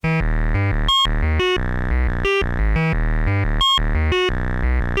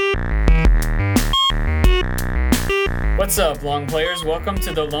What's up, Long Players? Welcome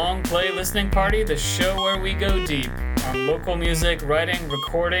to the Long Play Listening Party, the show where we go deep on local music, writing,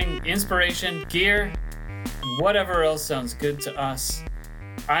 recording, inspiration, gear, and whatever else sounds good to us.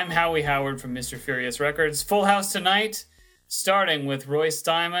 I'm Howie Howard from Mr. Furious Records. Full house tonight, starting with Royce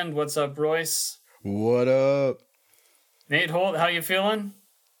Diamond. What's up, Royce? What up? Nate Holt, how you feeling?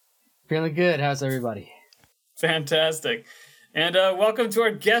 Feeling good. How's everybody? Fantastic. And welcome to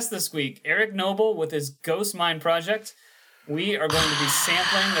our guest this week, Eric Noble with his Ghostmind project. We are going to be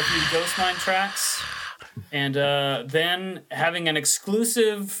sampling a few Ghostmind tracks and then having an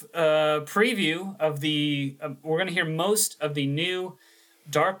exclusive preview of the... we're going to hear most of the new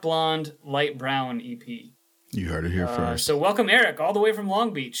Dark Blonde, Light Brown EP. You heard it here first. So welcome, Eric, all the way from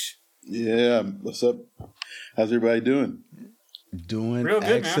Long Beach. Yeah, what's up? How's everybody doing? Doing real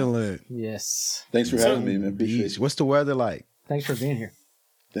good, excellent. Man. Yes. Thanks for having me, man. Appreciate it. What's the weather like? Thanks for being here.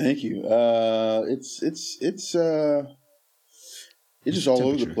 Thank you. It's just all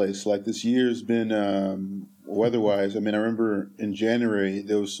over the place. Like this year's been weather-wise. I mean, I remember in January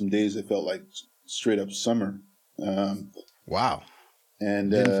there was some days that felt like straight up summer. Wow. And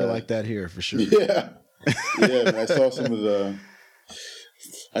didn't feel like that here for sure. Yeah, yeah.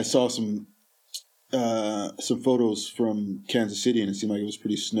 I saw some photos from Kansas City, and it seemed like it was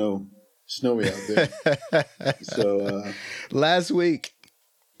pretty snowy out there. So last week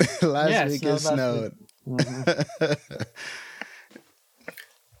it snowed. Mm-hmm.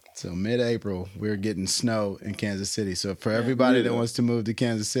 So mid-April, we're getting snow in Kansas City. So for everybody that wants to move to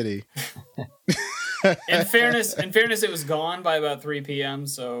Kansas City, in fairness, it was gone by about 3 p.m.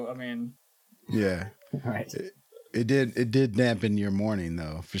 So I mean, yeah, right. It did dampen your morning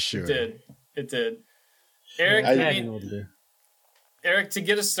though, for sure. It did. Eric, Eric, to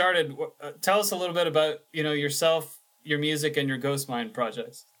get us started, tell us a little bit about yourself, your music, and your Ghostmind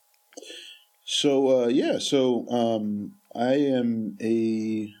projects. So I am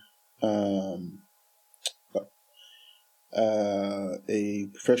a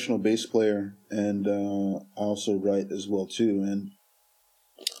professional bass player, and I also write as well too. And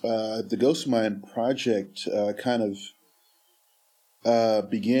the Ghostmind project kind of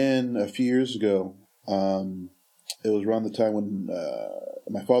began a few years ago. It was around the time when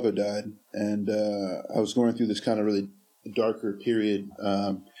my father died, and I was going through this kind of really darker period.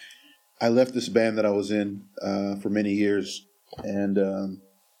 I left this band that I was in for many years, and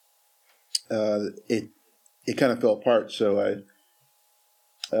it kind of fell apart. So I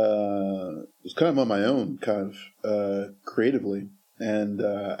was kind of on my own, kind of creatively, and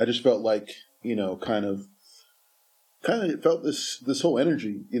I just felt like kind of felt this whole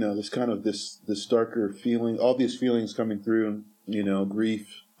energy, this kind of this darker feeling, all these feelings coming through,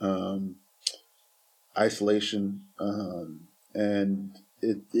 grief, isolation, and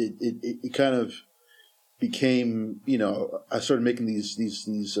it kind of became, I started making these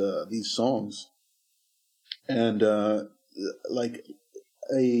songs, and like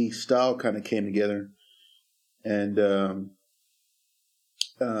a style kind of came together, and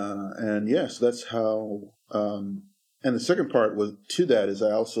yeah, so that's how. And the second part to that is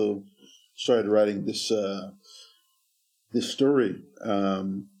I also started writing this story,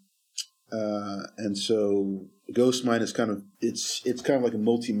 and so Ghostmind is kind of it's kind of like a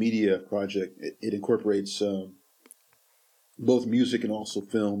multimedia project. It incorporates both music and also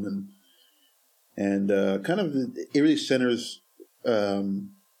film, and kind of it really centers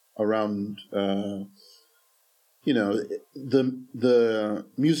around. The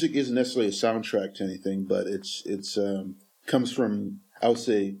music isn't necessarily a soundtrack to anything, but it's comes from, I would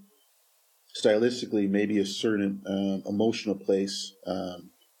say, stylistically, maybe a certain emotional place,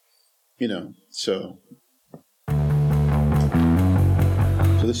 So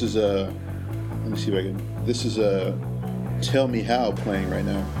this is let me see if I can. This is "Tell Me How" playing right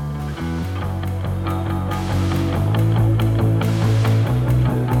now.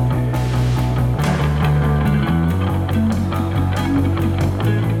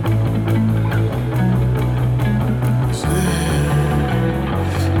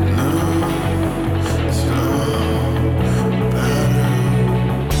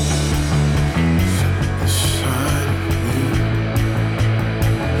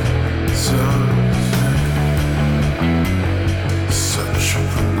 Such a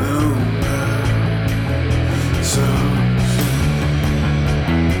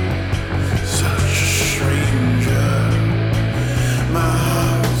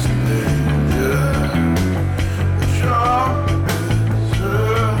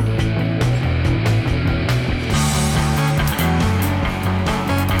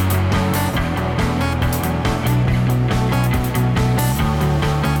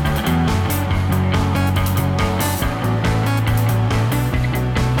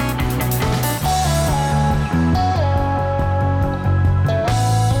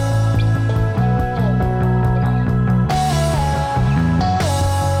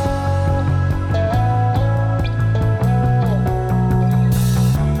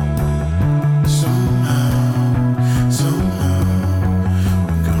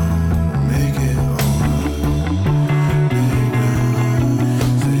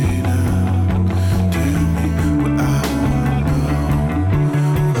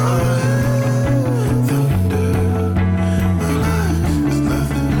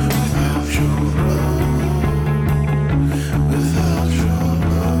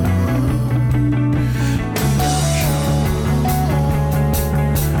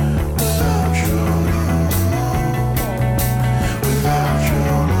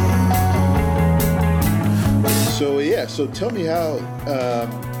yeah, so Tell Me How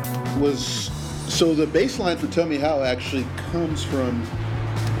was... So the bass line for Tell Me How actually comes from...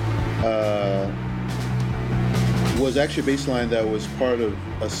 was actually a bass line that was part of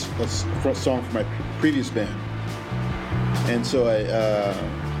a song from my previous band. And so I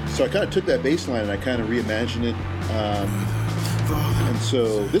kind of took that bass line and I kind of reimagined it. And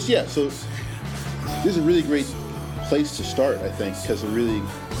so this is a really great place to start, I think, because it really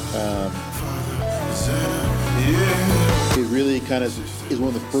kind of is one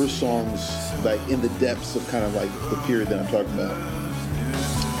of the first songs like in the depths of kind of like the period that I'm talking about.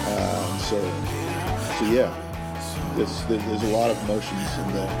 So yeah, there's a lot of emotions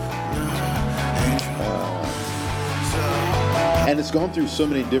in there, and it's gone through so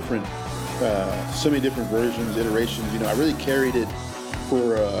many different versions, iterations. You know, I really carried it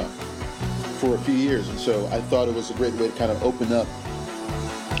for a few years, and so I thought it was a great way to kind of open up,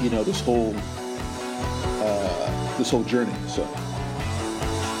 you know, this whole journey. So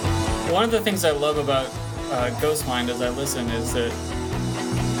one of the things I love about Ghostmind as I listen is that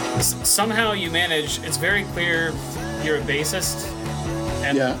somehow you manage. It's very clear you're a bassist,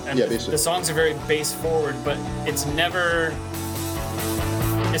 and bassist. The songs are very bass forward, but it's never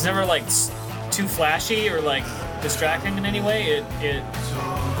like too flashy or like distracting in any way. It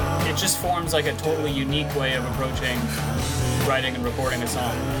just forms like a totally unique way of approaching writing and recording a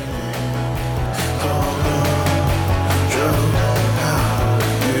song.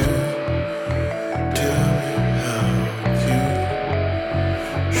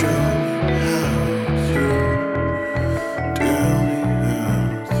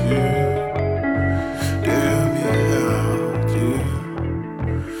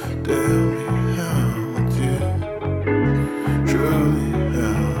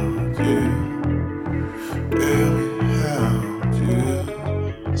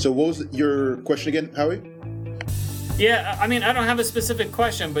 So what was your question again, Howie? Yeah, I mean, I don't have a specific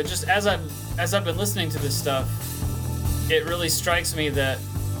question, but just as I've been listening to this stuff, it really strikes me that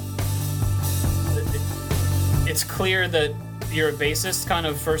it's clear that you're a bassist, kind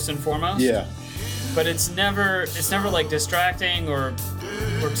of first and foremost. Yeah. But it's never like distracting or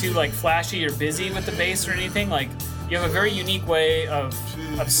too like flashy or busy with the bass or anything. Like you have a very unique way of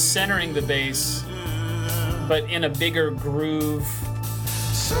centering the bass, but in a bigger groove.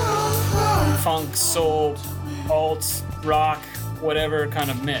 Funk, soul, alt, rock, whatever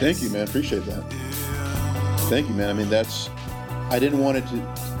kind of mix. Thank you, man. Appreciate that. Thank you, man. I mean, I didn't want it to,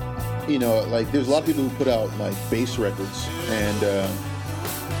 you know, like there's a lot of people who put out like bass records, and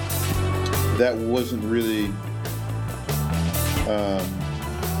that wasn't really,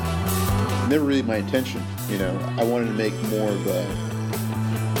 never really my intention. You know, I wanted to make more of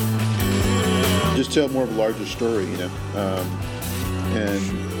just tell more of a larger story, you know. And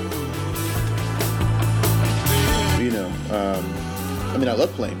you know, I mean, I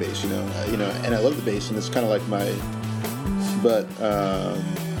love playing bass, you know, and I love the bass, and it's kind of like my. But I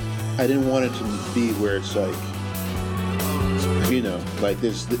didn't want it to be where it's like, you know, like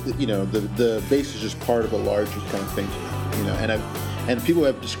there's, you know, the bass is just part of a larger kind of thing, you know, and people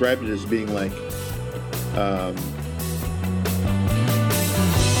have described it as being like,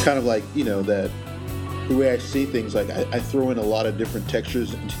 kind of like, you know, that. The way I see things, like I throw in a lot of different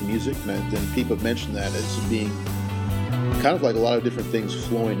textures into the music, and people have mentioned that as being kind of like a lot of different things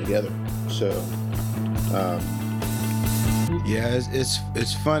flowing together. So, yeah,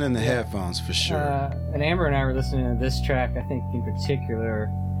 it's fun in the headphones for sure. And Amber and I were listening to this track, I think in particular.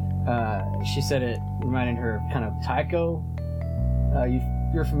 She said it reminded her of kind of Taiko.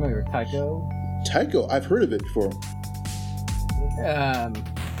 You're familiar with Taiko? Taiko, I've heard of it before.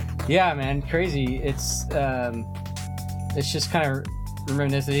 Yeah, man, crazy. It's just kind of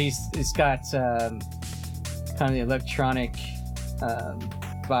reminiscent. He's got kind of the electronic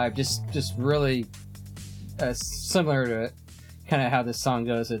vibe, just really similar to kind of how this song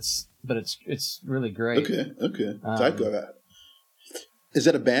goes. It's really great. Okay. Taiko. Is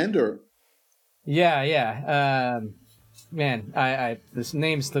that a band or? Yeah. Man, I this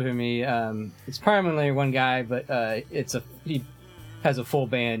name's slipping me. It's primarily one guy, but he has a full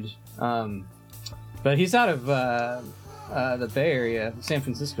band, but he's out of the Bay Area, San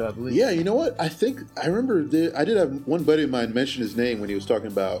Francisco, I believe. Yeah, you know what? I remember I did have one buddy of mine mention his name when he was talking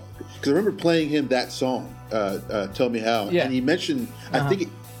about, because I remember playing him that song, "Tell Me How," and he mentioned I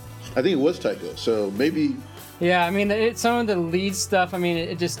think it was Taiko. So maybe. Yeah, I mean, some of the lead stuff. I mean,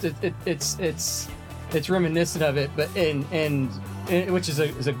 it's reminiscent of it, but which is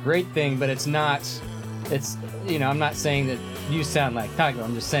a great thing, but it's not. It's, you know, I'm not saying that you sound like Taiko.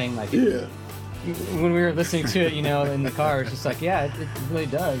 I'm just saying like when we were listening to it, in the car, it's just like, yeah, it really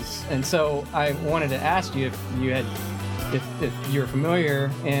does. And so I wanted to ask you if you're familiar,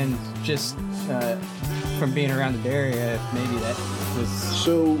 and just from being around the Bay Area, if maybe that was.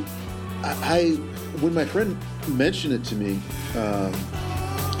 So, I when my friend mentioned it to me,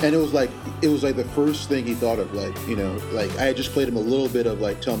 and it was like the first thing he thought of, like I had just played him a little bit of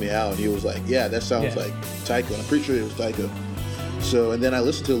like Tell Me How, and he was like, yeah, that sounds like Tycho. I'm pretty sure it was Tycho. So, and then I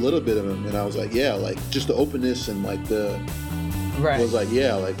listened to a little bit of him, and I was like, yeah, like just the openness and like the was like,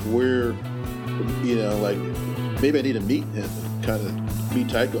 yeah, like we're like maybe I need to meet him, kind of meet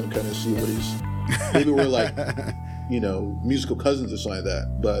Tycho and kind of see what he's. Maybe we're like, musical cousins or something like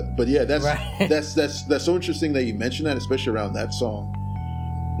that. But yeah, that's so interesting that you mentioned that, especially around that song.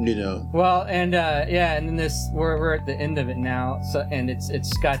 Well, and and then we're at the end of it now. So, and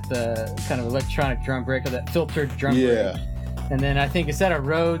it's got the kind of electronic drum break, or that filtered drum break. And then I think, is that a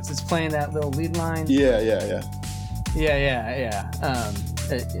Rhodes that's playing that little lead line? Yeah.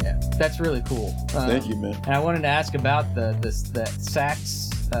 That's really cool. Thank you, man. And I wanted to ask about that sax,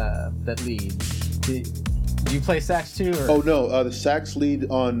 that lead. Do you play sax too? Or? Oh no, the sax lead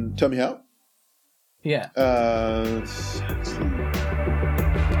on Tell Me How. Yeah. Sax lead.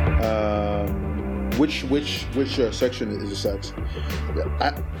 Which section is the sax?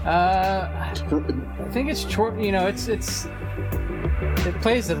 I think it's short. It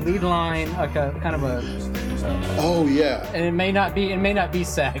plays the lead line like a kind of a. Oh yeah. And it may not be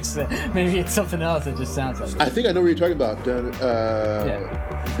sax. Maybe it's something else that just sounds like it. I think I know what you're talking about.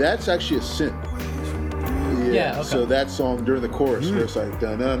 That's actually a synth. Yeah. Okay. So that song during the chorus, where it's like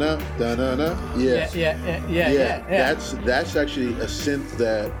da na na da na na. Yeah. That's actually a synth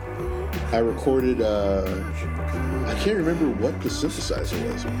that I recorded. I can't remember what the synthesizer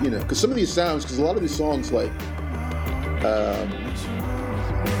was. Because some of these sounds, because a lot of these songs, like,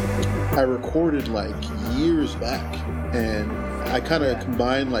 I recorded like years back, and I kind of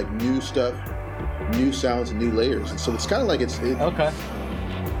combined like new stuff, new sounds, and new layers. And so it's kind of like okay.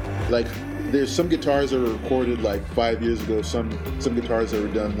 Like, there's some guitars that were recorded like 5 years ago. Some guitars that were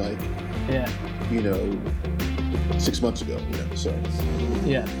done like 6 months ago. So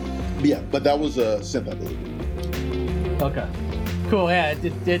but that was a synth, I believe. Okay, cool. Yeah,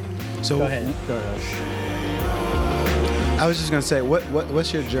 it So go ahead. I was just gonna say,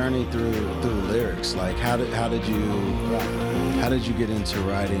 what's your journey through lyrics? Like, how did you get into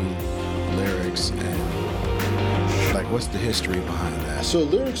writing lyrics, and like, what's the history behind that? So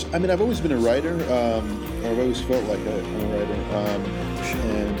lyrics, I mean, I've always been a writer. I've always felt like I'm a writer.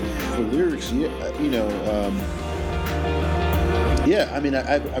 And for lyrics, I mean,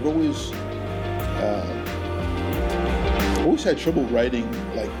 I've always had trouble writing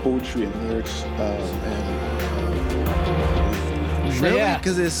like poetry and lyrics, Really?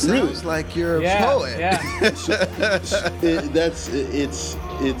 Because it sounds like you're a poet. Yeah.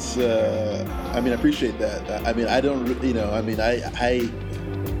 I mean, I appreciate that. I mean, I don't, I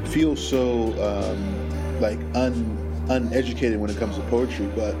feel so like uneducated when it comes to poetry,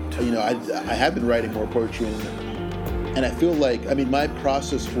 but I have been writing more poetry, and I feel like, I mean, my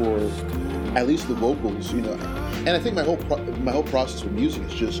process for at least the vocals, and I think my whole process with music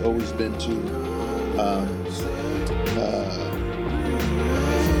has just always been to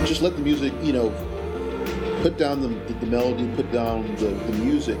just let the music, put down the melody, put down the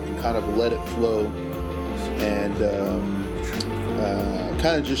music, and kind of let it flow, and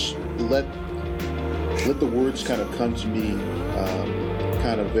kind of just let the words kind of come to me,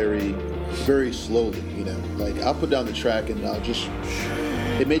 kind of very, very slowly. Like, I'll put down the track, and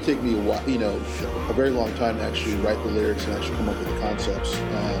it may take me a while, a very long time to actually write the lyrics and actually come up with the concepts.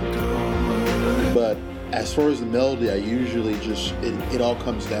 But as far as the melody, I usually just, it all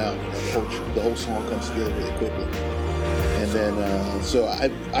comes down. The whole song comes together really quickly. And then, so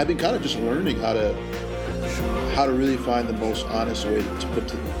I've been kind of just learning how to really find the most honest way to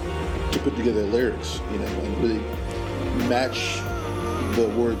put together lyrics, and really match the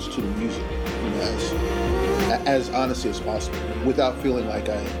words to the music, as honestly as possible, without feeling like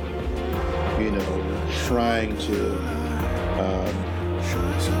I, trying to,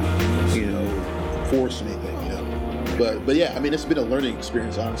 force anything, But yeah, I mean, it's been a learning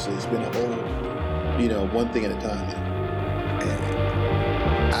experience, honestly. It's been a whole, one thing at a time.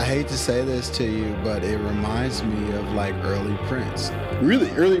 I hate to say this to you, but it reminds me of like early Prince.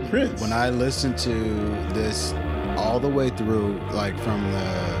 Really? Early Prince? When I listened to this all the way through, like from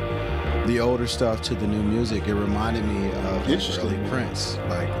the older stuff to the new music, it reminded me of like early Prince.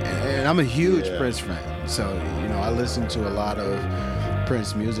 Like, and I'm a huge Prince fan, so I listen to a lot of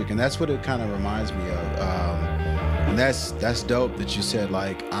Prince music, and that's what it kind of reminds me of. And that's dope that you said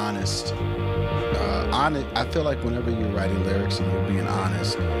like honest I feel like whenever you're writing lyrics and you're being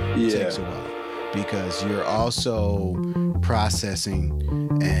honest, it takes a while because you're also processing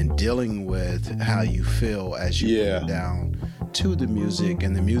and dealing with how you feel as you put it down to the music,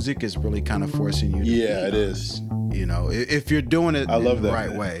 and the music is really kind of forcing you to be honest. Is. You know, if you're doing it the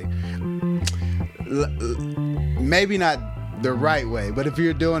right way. Maybe not the right way, but if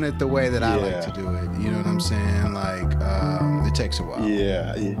you're doing it the way that I like to do it, you know what I'm saying? Like, it takes a while.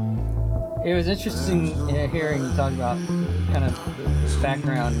 Yeah. It was interesting hearing you talk about kind of the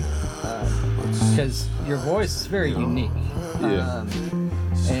background, because your voice is very unique.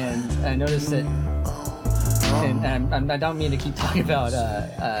 And I noticed that, and I don't mean to keep talking about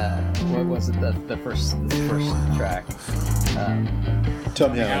what was it, the first track. Tell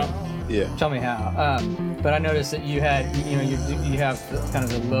me how. Yeah. Tell me how. But I noticed that you had, you have kind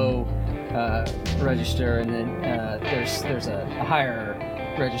of the low register, and then there's a higher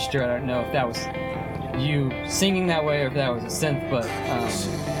register. I don't know if that was you singing that way or if that was a synth, but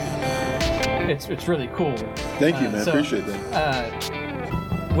it's really cool. Thank you, man. Appreciate that.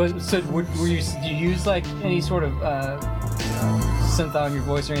 Do you use like any sort of synth on your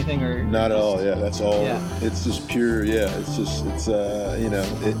voice or anything, or not at all? Yeah, that's all. Yeah. It's just pure. Yeah, it's just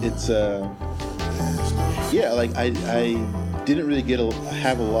like I didn't really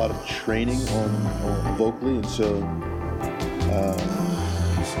have a lot of training on vocally, and so.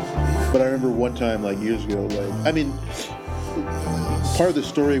 But I remember one time, like years ago, part of the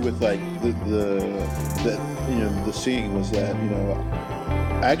story with like the singing was that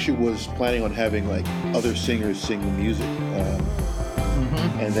I actually was planning on having like other singers sing the music,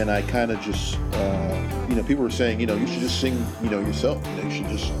 and then I kind of just people were saying you should just sing yourself, you should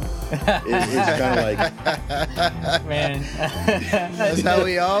just it's kind of like man that's how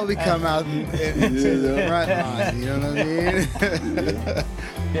we all become out into the front line, you know what I mean?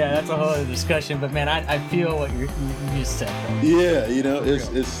 Yeah, that's a whole other discussion, but man, I feel what you just said.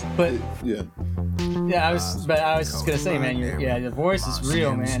 Bro. Yeah, I was just gonna say, man, the voice is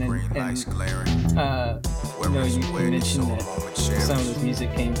real, man, and you mentioned that some of this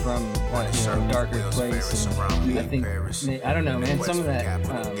music came from a darker place, and I think I don't know, man, some of that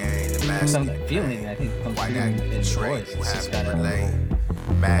feeling I think comes through in the voice. It's just got a little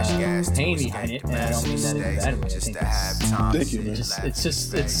pain behind it, and I don't mean that in a bad way. I think thank you,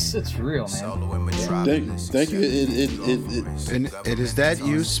 man. It's real, man. Thank you. And is that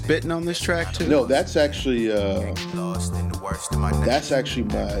you spitting on this track too? No, that's actually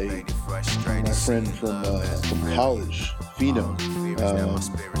my friend from college, Fino,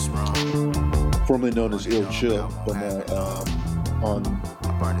 formerly known as Ill Chill, from on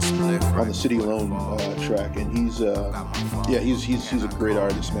the City Alone track, and he's a great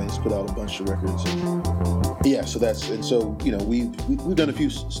artist, man. He's put out a bunch of records, and so we've done a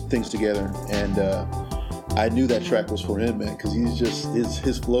few things together, and I knew that track was for him, man, because he's just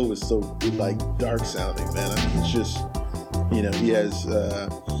his flow is so like dark sounding, man. I mean, it's just he has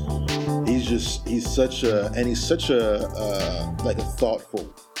he's such a like a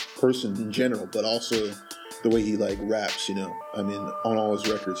thoughtful person in general, but also the way he like raps, I mean, on all his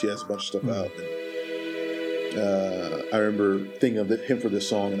records, he has a bunch of stuff out. And, I remember thinking of him for this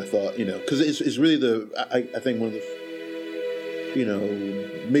song, and I thought, because it's really I think one of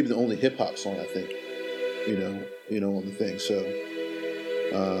the, maybe the only hip hop song I think, on the thing. So,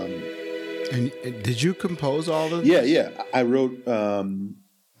 and did you compose all of this? Yeah. I wrote all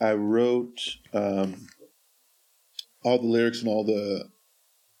the lyrics and all the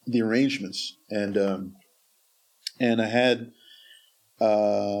arrangements, and I had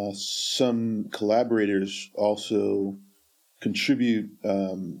some collaborators also contribute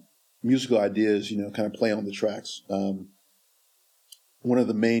musical ideas, kind of play on the tracks. One of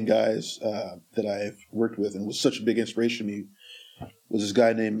the main guys that I've worked with and was such a big inspiration to me was this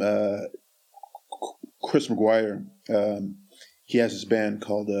guy named Chris McGuire. He has this band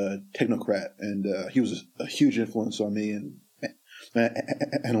called Technocrat, and he was a huge influence on me.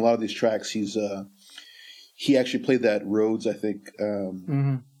 And a lot of these tracks, he actually played that Rhodes, I think,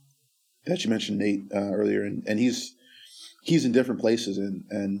 that you mentioned, Nate, earlier, and he's in different places,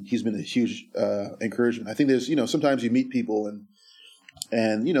 and he's been a huge encouragement. I think there's sometimes you meet people and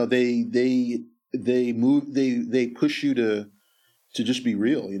they push you to just be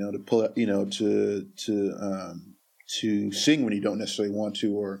real, to pull up, to sing when you don't necessarily want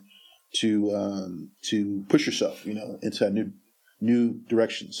to, or to push yourself, into a new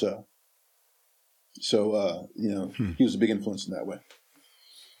direction. So he was a big influence in that way.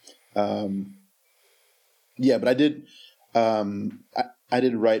 But I did I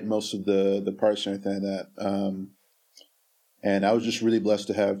did write most of the parts and everything like that. And I was just really blessed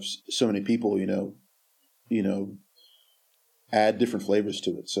to have so many people, add different flavors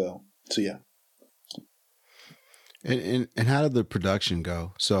to it. So yeah. And how did the production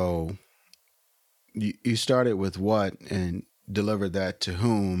go? So you started with what and delivered that to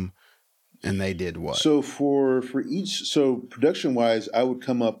whom, and they did what? So for each, production wise, I would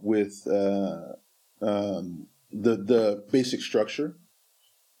come up with the basic structure,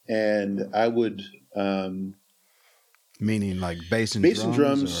 and I would meaning like bass and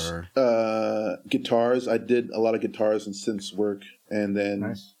drums or guitars. I did a lot of guitars and synths work, and then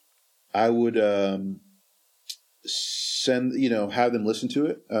Nice. I would have them listen to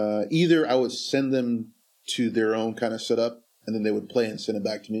it. Either I would send them to their own kind of setup, and then they would play and send it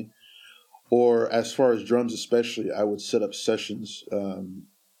back to me. Or as far as drums especially, I would set up sessions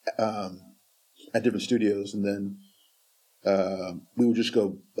at different studios, and then we would just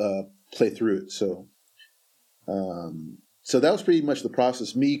go play through it. So that was pretty much the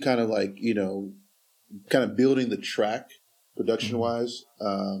process. Me kind of like, kind of building the track production-wise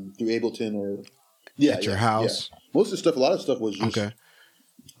through Ableton or... Yeah, at your house. Yeah. Most of the stuff, a lot of stuff was just, on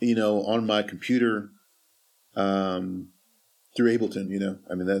my computer through Ableton,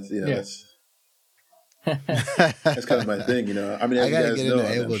 I mean, that's, that's kind of my thing, I mean, as you guys know,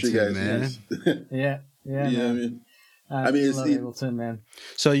 I'm sure you guys man. Yeah. You know what I mean? I love Ableton, man.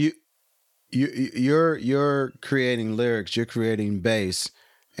 So you're creating lyrics, you're creating bass,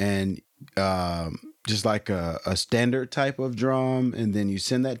 and just like a standard type of drum, and then you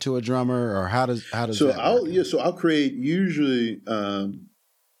send that to a drummer, or how does that work? So I'll create usually.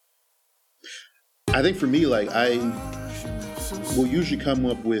 I think for me, like I will usually come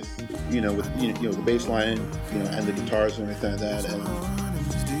up with the bass line, and the guitars and everything like that,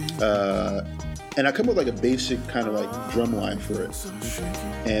 and I come up with like a basic kind of like drum line for it,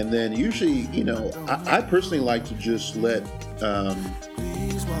 and then usually I personally like to just let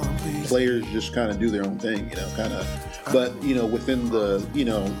players just kind of do their own thing, but within the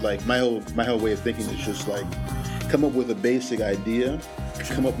like my whole way of thinking is just like come up with a basic idea,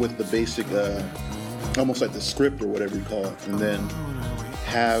 come up with the basic almost like the script or whatever you call it, and then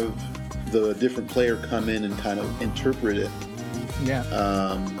have the different player come in and kind of interpret it,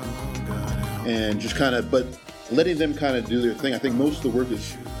 and just kind of, but letting them kind of do their thing. I think most of the work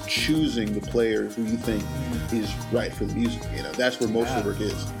is choosing the player who you think is right for the music. That's where most of the work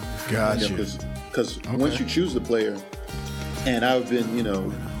is. Gotcha. Because once you choose the player, and I've been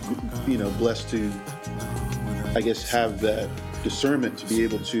blessed to, I guess, have that discernment to be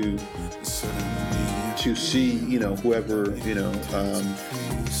able to see whoever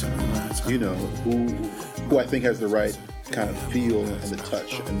who I think has the right kind of feel and the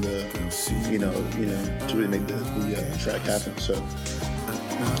touch and the to really make the track happen. So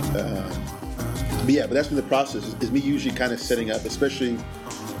but that's been the process, is me usually kind of setting up, especially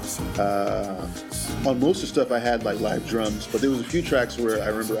on most of the stuff I had like live drums, but there was a few tracks where I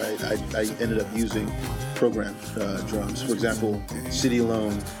remember I ended up using programmed drums. For example, City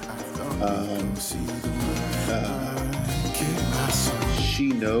Alone, She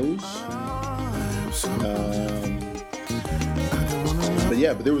Knows,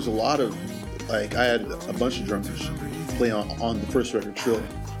 but there was a lot of, like, I had a bunch of drummers play on the first record, Trill,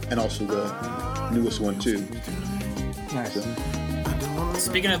 and also the newest one too. Nice. So.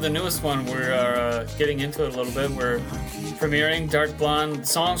 Speaking of the newest one, we're getting into it a little bit. We're premiering Dark Blonde,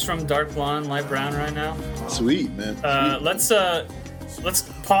 songs from Dark Blonde, Light Brown right now. Sweet, man. Sweet. Let's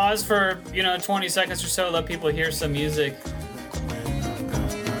pause for 20 seconds or so, let people hear some music.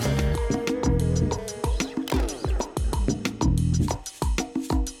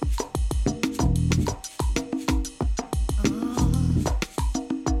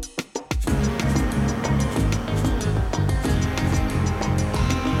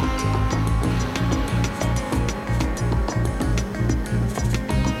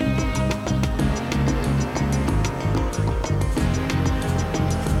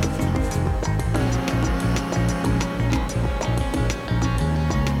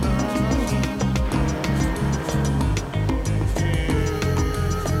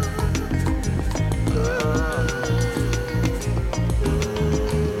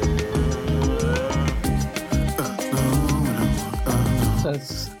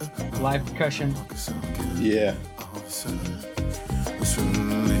 Live percussion. Yeah. So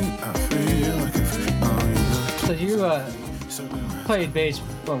you played bass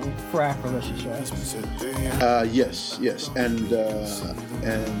for Afrolicious, right? Yes, and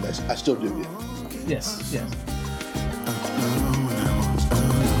I still do. Yeah. Yes.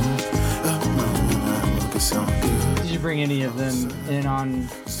 Did you bring any of them in on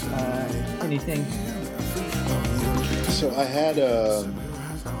anything? So I had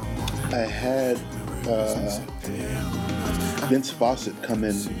Vince Fawcett come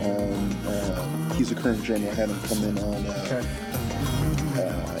in on. He's a current drummer. I had him come in on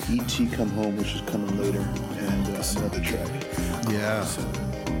E.T. Come Home, which is coming later, and another track. Yeah.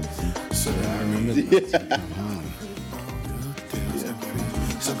 I remember that.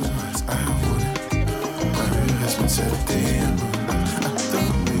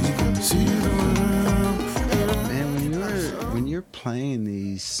 Man, when you're playing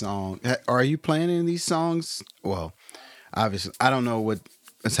these songs, are you playing in these songs? Well, obviously, I don't know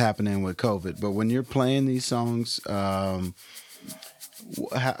what's happening with COVID, but when you're playing these songs, how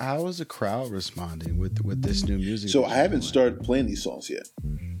is the crowd responding with this new music? So I haven't started playing these songs yet.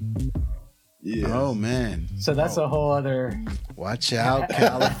 Yeah. Oh man. So that's a whole other. Watch out,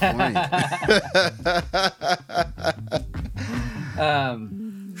 California.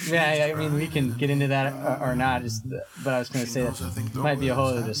 Yeah, I mean, we can get into that or not. But I was going to say that might be a whole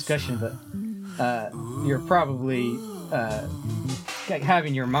other discussion. But you're probably like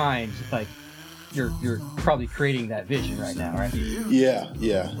having your mind like you're probably creating that vision right now, right? Yeah.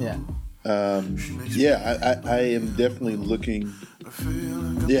 I am definitely looking.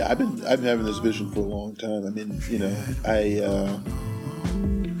 Yeah, I've been having this vision for a long time. I mean,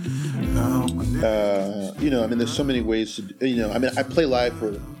 there's so many ways to, I play live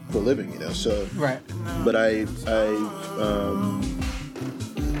for a living, so. Right. But I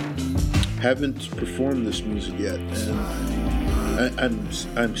haven't performed this music yet, and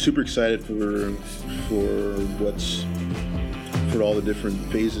I'm super excited for all the different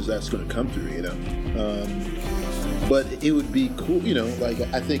phases that's going to come through, But it would be cool,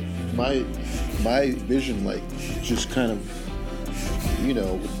 I think my vision, just kind of,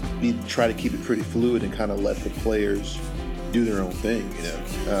 be try to keep it pretty fluid and kind of let the players do their own thing,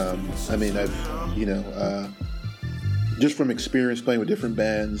 just from experience playing with different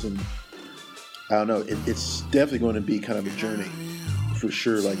bands, and I don't know, it's definitely going to be kind of a journey for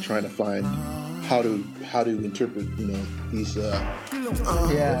sure, trying to find how to interpret, these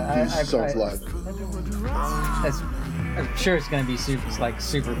songs live. I'm sure it's going to be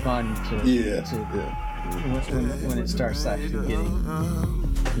super fun when it starts actually getting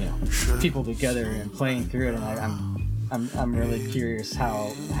people together and playing through it, and I'm really curious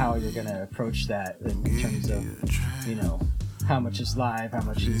how you're going to approach that in terms of how much is live, how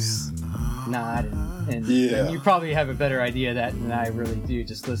much is not, and you probably have a better idea of that than I really do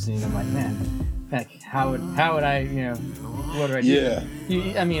just listening. I'm like, man, how would I, what do I do? Yeah.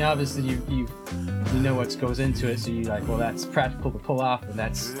 I mean, obviously you know what goes into it, so you're like, well, that's practical to pull off, and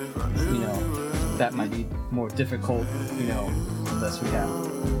that's, that might be more difficult, unless we have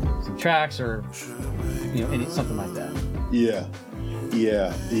some tracks or, something like that. Yeah.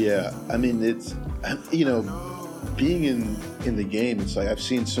 I mean, it's, being in the game, it's like I've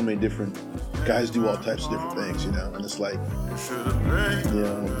seen so many different guys do all types of different things, and it's like,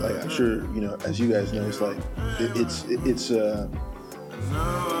 I'm sure, as you guys know, it's like it's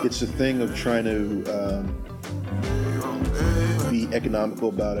a thing of trying to be economical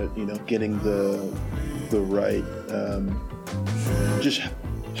about it, getting the right, just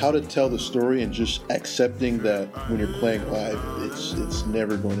how to tell the story, and just accepting that when you're playing live, it's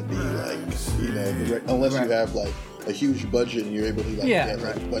never going to be unless you have a huge budget and you're able to get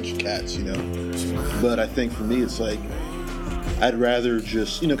a bunch of cats, But I think for me, it's like I'd rather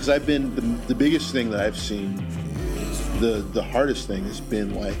just because I've been the biggest thing that I've seen, the hardest thing has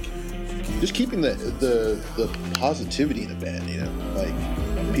been just keeping the positivity in a band,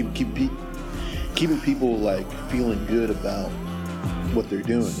 people keeping people feeling good about what they're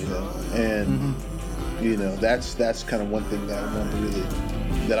doing, and that's kind of one thing that I want to really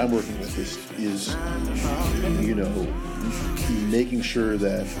that I'm working with is making sure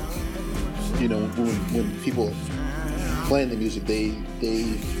that when people playing the music, they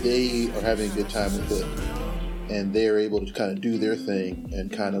are having a good time with it, and they're able to kind of do their thing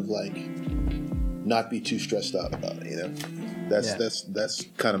and kind of not be too stressed out about it. That's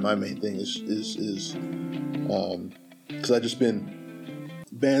kind of my main thing is because I just been.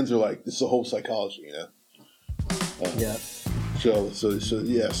 Bands are it's a whole psychology, So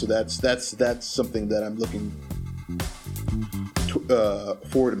that's something that I'm looking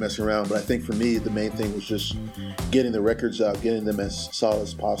forward to messing around. But I think for me, the main thing was just getting the records out, getting them as solid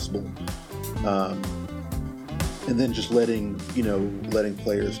as possible, and then just letting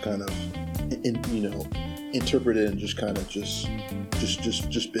players kind of interpret it and just kind of just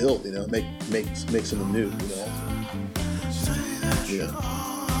build, make something new, Yeah.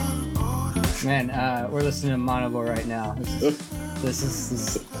 Man, we're listening to Monolore right now. This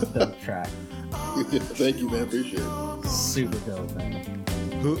is a dope track. Thank you, man. Appreciate it. Super dope, man.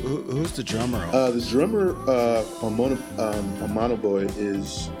 Who's the drummer? The drummer on Mono Boy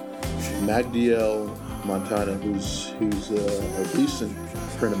is Magdiel Montana, who's a recent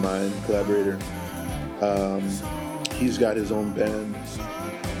friend of mine, collaborator. He's got his own band,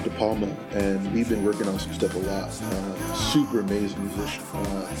 De Palma, and we've been working on some stuff a lot. Super amazing musician.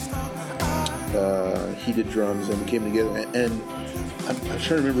 He did drums, and we came together. And I'm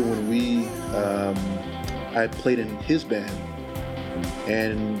trying to remember when I played in his band,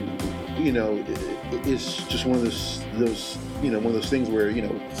 and it's just one of those one of those things where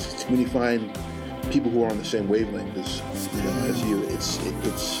when you find people who are on the same wavelength as you, it's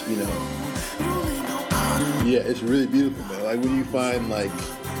it's really beautiful, man. Like when you find like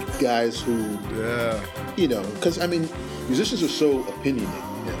guys who because I mean musicians are so opinionated,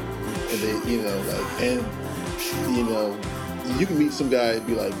 and they you can meet some guy and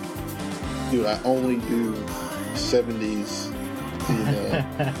be like, dude, I only do 70s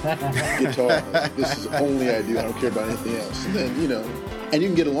guitar. This is only I do. I don't care about anything else. And then and you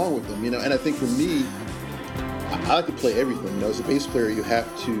can get along with them, And I think for me, I like to play everything. As a bass player, you have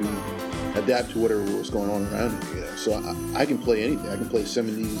to adapt to whatever's going on around you. So I can play anything. I can play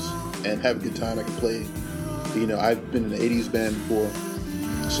 70s and have a good time. I can play. I've been in an 80s band before,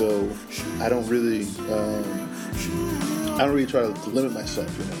 so I don't really try to limit myself.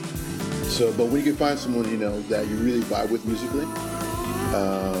 So, but when you can find someone that you really vibe with musically,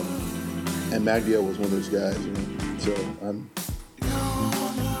 and Magdio was one of those guys.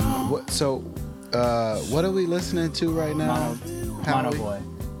 So what are we listening to right now?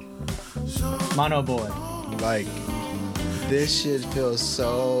 Mono Boy. Like, this shit feels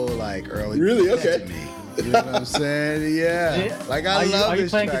so like early. Really? Okay. To me. You know what I'm saying? Yeah. Like I love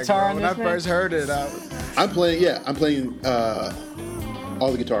this track. Guitar on when this, I first heard it, I'm playing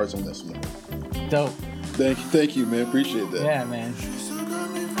all the guitars on this one. Dope. Thank you, man. Appreciate that. Yeah, man.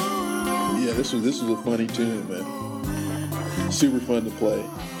 Yeah, this was a funny tune, man. Super fun to play.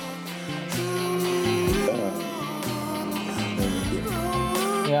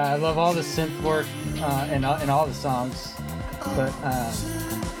 Yeah, I love all the synth work in all the songs, but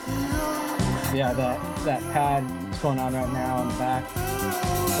that pad is going on right now on the back,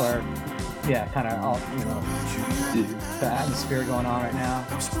 or kind of all the atmosphere going on right now.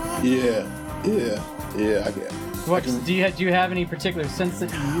 Yeah, I get it. Do you have any particular synths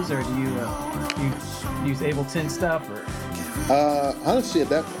that you use, or do you use Ableton stuff, or? Honestly, at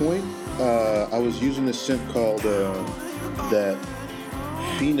that point, I was using this synth called that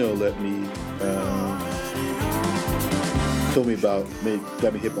Fino let me told me about,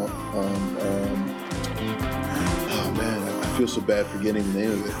 got me hip on. Oh man, I feel so bad forgetting the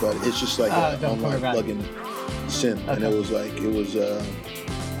name of it, but it's just like an online plugin synth, and it was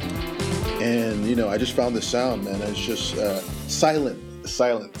and I just found the sound, man. It's just silent.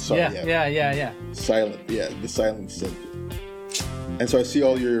 Sorry, yeah. Silent, the silent synth. And so I see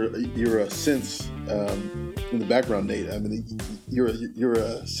all your synths in the background, Nate. I mean, you're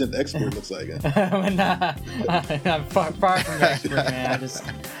a synth expert, looks like. I'm far from an expert, man.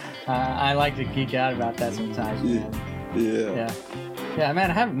 I like to geek out about that sometimes, man. Yeah,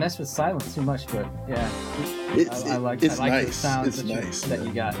 man. I haven't messed with silence too much, but I like the sounds that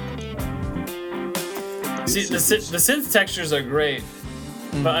you got. See, the synth textures are great,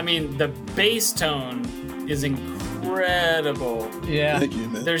 but I mean the bass tone is incredible. Yeah. Thank you,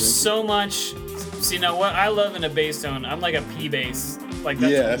 man. There's so much. See, now what I love in a bass tone, I'm like a P bass. Like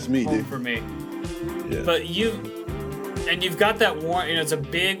that's me, dude. For me. Yeah. But you've got that warm. It's a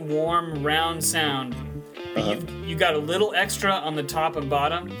big, warm, round sound. But you got a little extra on the top and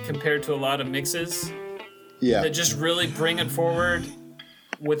bottom compared to a lot of mixes. Yeah. That just really bring it forward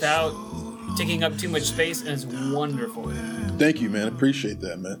without taking up too much space, and it's wonderful. Thank you, man. Appreciate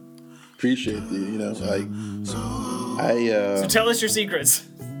that, man. Appreciate the, So tell us your secrets.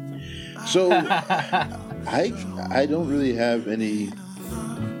 So I don't really have any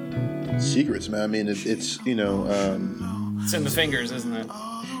secrets, man. I mean, it's it's in the fingers, isn't it?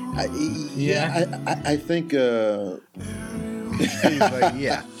 I think he's like,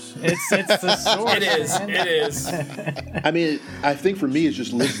 yeah. It's the source. It is. I mean, I think for me, it's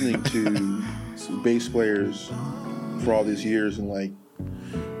just listening to bass players for all these years and like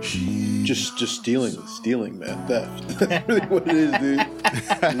just stealing, man, theft. That's really what it is, dude.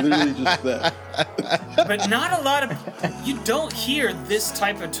 Literally just theft. But not a lot of you don't hear this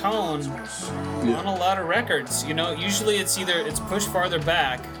type of tone on a lot of records. Usually it's pushed farther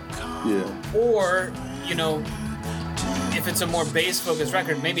back. Yeah. Or if it's a more bass focused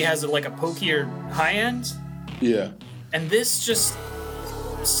record, maybe has like a pokier high end. Yeah. And this just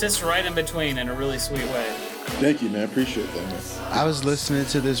sits right in between in a really sweet way. Thank you, man. I appreciate that, man. I was listening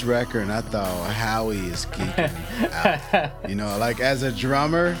to this record and I thought Howie is geeking out. You know, like as a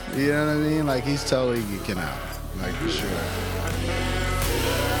drummer, you know what I mean? Like he's totally geeking out, like for sure.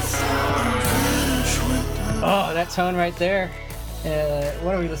 Oh, that tone right there.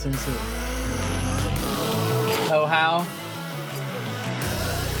 What are we listening to? Oh, how?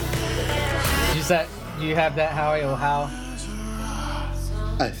 Do you have that, Howie? Oh, how?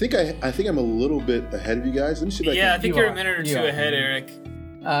 I think I'm a little bit ahead of you guys. Let me see if I can. I think you're a minute or two ahead, Eric.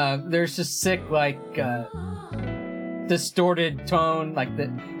 There's just sick, like, distorted tone, like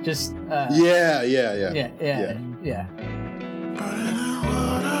the just. Yeah.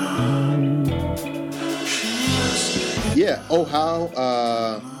 Yeah. Oh, how?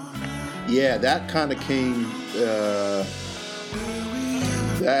 That kind of came.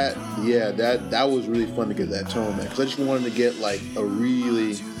 That was really fun to get that tone, man. Because I just wanted to get like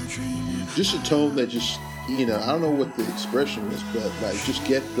just a tone that just, I don't know what the expression is, but like just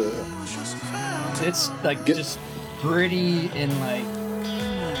get the. It's like just gritty and like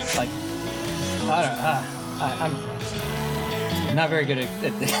I don't know. I'm not very good at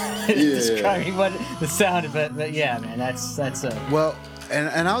describing what the sound, but yeah, man, that's a well.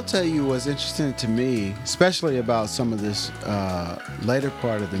 And I'll tell you what's interesting to me, especially about some of this later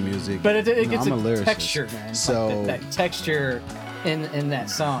part of the music. But it gets I'm a a lyricist, texture, man. So like that texture in that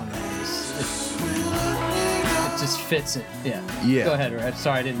song, man, it just fits it. Yeah. Go ahead, Red.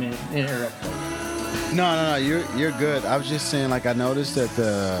 Sorry, I didn't mean to interrupt. No. You're good. I was just saying, like, I noticed that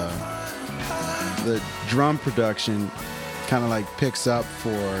the drum production kind of like picks up for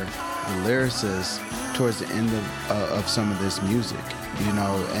the lyricist towards the end of some of this music.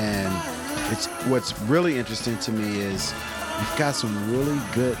 And it's what's really interesting to me is you've got some really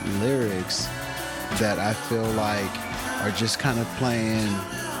good lyrics that I feel like are just kind of playing,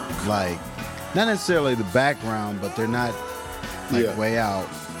 like, not necessarily the background, but they're not like way out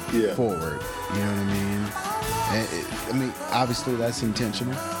forward. You know what I mean? Obviously that's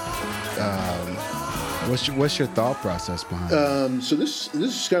intentional. What's your thought process behind it? So this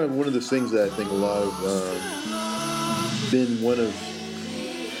is kind of one of the things that I think a lot of been one of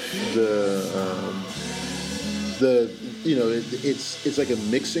it's like a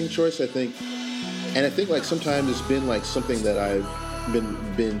mixing choice, I think, and I think like sometimes it's been like something that I've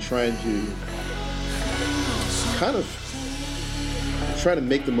been trying to kind of try to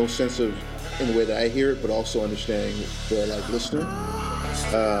make the most sense of in the way that I hear it, but also understanding the like listener.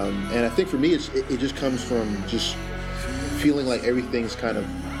 And I think for me, it just comes from just feeling like everything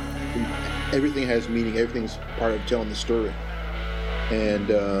has meaning, everything's part of telling the story. And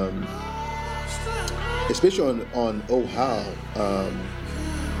especially on Oh How,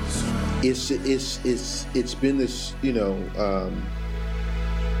 it's been this,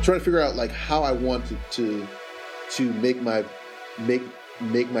 trying to figure out like how I want to make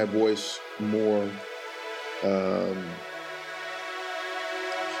my voice more.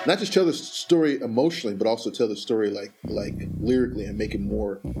 Not just tell the story emotionally, but also tell the story like lyrically and make it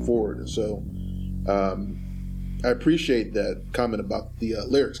more forward. And so, I appreciate that comment about the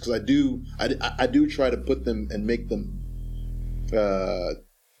lyrics, because I do try to put them and make them,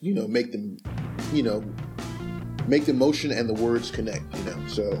 make the emotion and the words connect.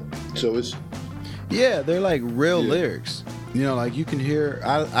 So it's they're like real lyrics. Like you can hear.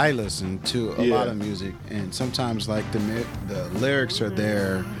 I listen to a lot of music, and sometimes like the lyrics are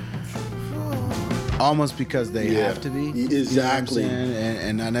there almost because they have to be. Exactly.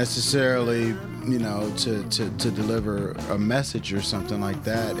 And not necessarily, to deliver a message or something like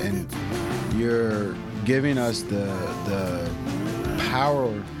that. And you're giving us the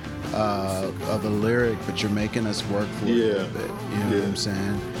power of a lyric, but you're making us work for it a little bit. You know what I'm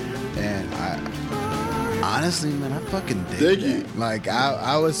saying? And honestly, man, I fucking dig that. Like,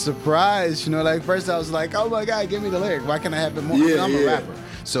 I was surprised, like first I was like, oh my God, give me the lyric. Why can't I have it more? I'm a rapper,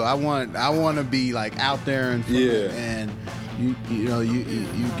 so I want to be like out there and and you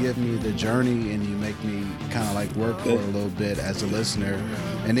give me the journey and you make me kind of like work for it a little bit as a listener,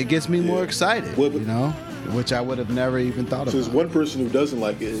 and it gets me more excited. Well, which I would have never even thought of. So there's one person who doesn't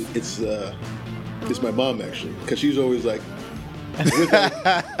like it. It's my mom, actually, because she's always like. With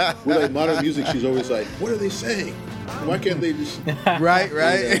like modern music, she's always like, what are they saying? Why can't they just right?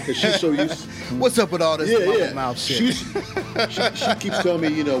 Because she's so used. What's up with all this mouth shit? She keeps telling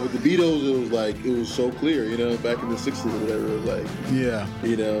me, with the Beatles, it was so clear, back in the '60s or whatever. It was like,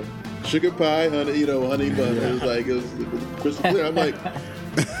 sugar pie, honey, honey bun. It was crystal clear. I'm like,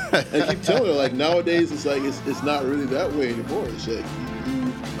 and I keep telling her, like, nowadays it's like it's not really that way anymore. It's like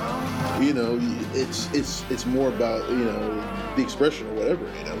it's more about the expression or whatever.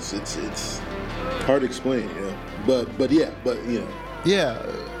 It's Hard to explain, but you know. Yeah,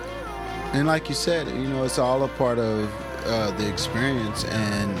 and like you said, you know, it's all a part of the experience,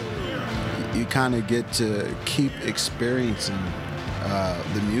 and you kind of get to keep experiencing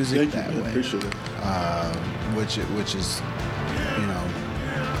the music that way. Appreciate it. Which is, you know,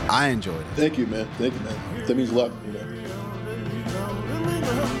 I enjoyed it. Thank you, man. That means a lot, you know.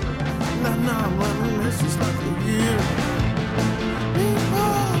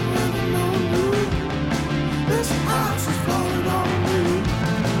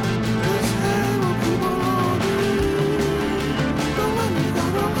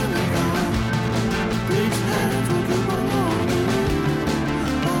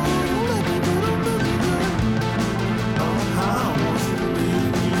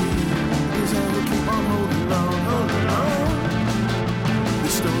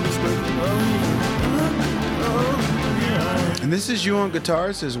 And this is you on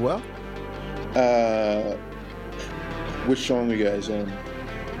guitars as well? Which song are you guys on?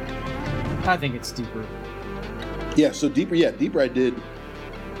 I think it's Deeper. Yeah, so Deeper I did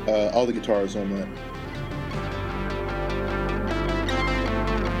all the guitars on that.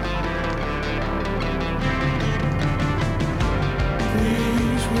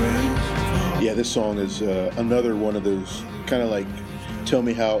 Yeah, this song is another one of those kind of like Tell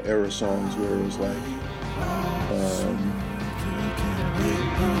Me How era songs where it was like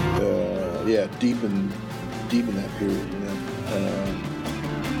deep in that period, you know.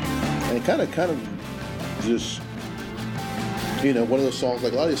 And it kind of just, you know, one of those songs,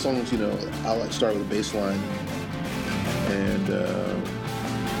 like a lot of these songs, you know, I like start with a bass line and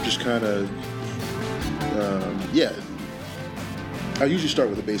just kind of, I usually start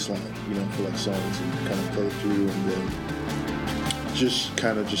with a bass line, you know, for like songs and kind of play it through and then just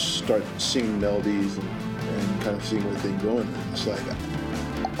kind of start singing melodies and kind of seeing where things going. And it's like,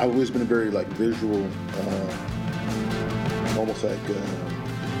 I've always been a very like visual, almost like,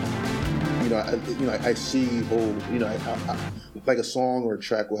 I see whole, you know, I like a song or a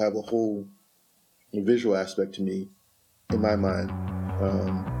track will have a whole visual aspect to me in my mind.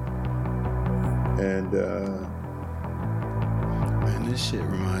 Man, this shit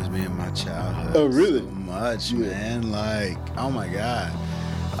reminds me of my childhood. Oh, really? So much, man. Like, oh my God.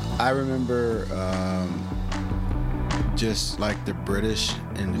 I remember just like the British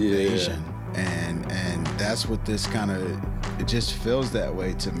invasion, and that's what this kind of, it just feels that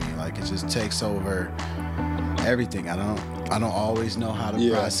way to me. Like it just takes over everything. I don't always know how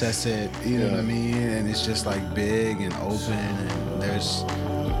to process it. You know what I mean? And it's just like big and open, and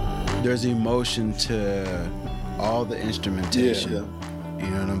there's emotion to all the instrumentation. You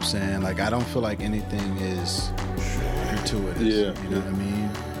know what I'm saying? Like I don't feel like anything is gratuitous. You know what I mean?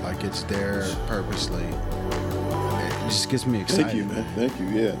 Like it's there purposely. It just gets me excited. Thank you, man. Thank you.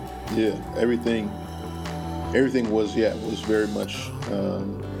 Yeah. Everything was very much.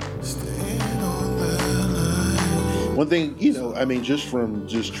 One thing, you know, I mean, just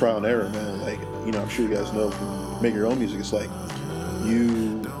trial and error, man. Like, you know, I'm sure you guys know from making your own music. It's like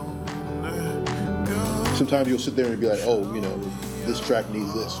sometimes you'll sit there and be like, oh, you know, this track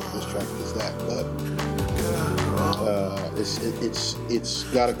needs this or this track needs that, but it's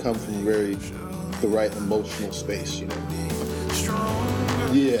got to come from the right emotional space, you know.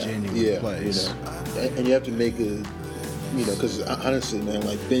 Genuine place. You know, and you have to make a, you know, because honestly, man,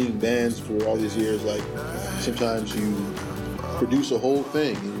 like being in bands for all these years, like sometimes you produce a whole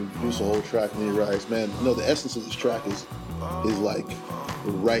thing and you produce a whole track and then you realize, man, no, the essence of this track is like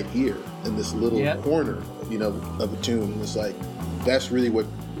right here in this little corner, you know, of a tune, and it's like that's really what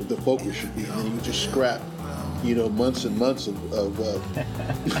the focus should be, and then you just scrap, you know, months and months of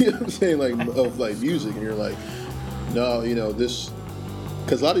you know what I'm saying, like of like music, and you're like, no, you know, this,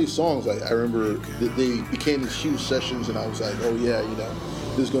 because a lot of these songs, like I remember they became these huge sessions, and I was like, oh yeah, you know,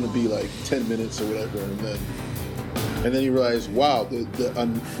 this is going to be like 10 minutes or whatever, and then you realize, wow, the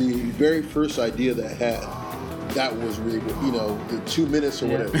very first idea that I had, that was really, you know, the 2 minutes or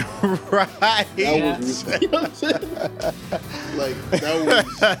whatever. Right. That was really, you know what I'm saying? Like, that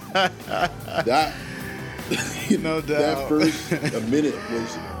was, that, you know, No doubt. that first a minute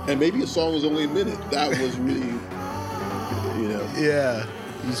was, and maybe a song was only a minute. That was really, you know. Yeah.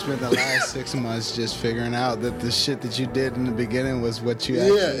 You spent the last 6 months just figuring out that the shit that you did in the beginning was what you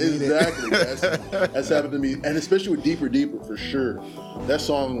actually needed. Exactly. That's happened to me. And especially with Deeper, for sure. That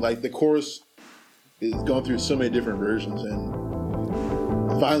song, like the chorus, it's gone through so many different versions, and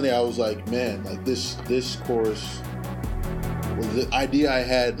finally I was like, man, like this chorus was the idea I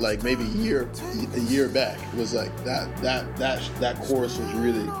had like maybe a year back. It was like that chorus was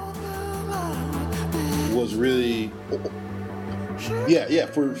really Yeah.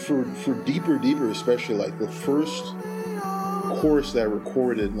 For deeper, especially like the first chorus that I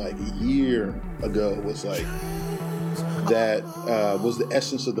recorded like a year ago was like that was the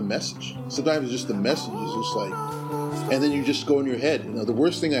essence of the message. Sometimes just the message is just like, and then you just go in your head. You know, the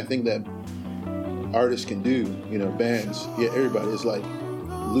worst thing I think that artists can do, you know, bands, everybody, is like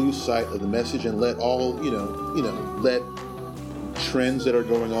lose sight of the message and let all, you know, let trends that are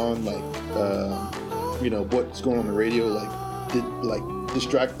going on, like, you know, what's going on the radio, like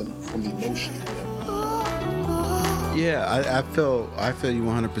distract them from the emotion. You know? Yeah, I feel you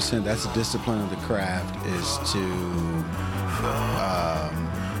 100%. That's the discipline of the craft, is to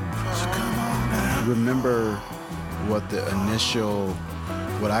remember what the initial,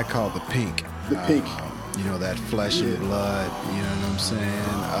 what I call the pink. The pink. You know, that flesh and blood, you know what I'm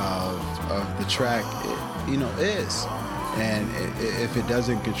saying, of the track, you know, is. And if it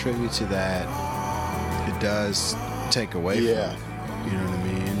doesn't contribute to that, it does take away from it. You know what I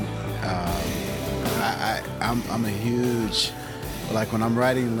mean? I'm a huge, like when I'm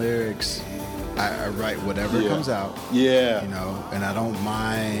writing lyrics, I write whatever comes out. Yeah. You know, and I don't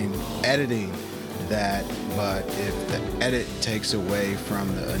mind editing that, but if the edit takes away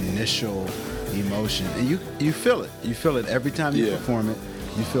from the initial emotion, and you feel it every time you perform it,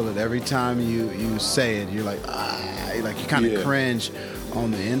 you feel it every time you say it, you're like like you kind of cringe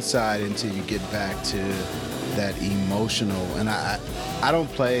on the inside until you get back to that emotional. And I don't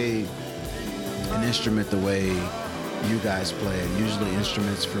play an instrument the way you guys play it. Usually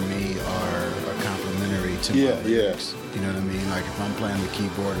instruments for me are complementary to my lyrics. You know what I mean? Like if I'm playing the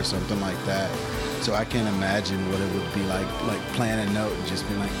keyboard or something like that. So I can't imagine what it would be like playing a note and just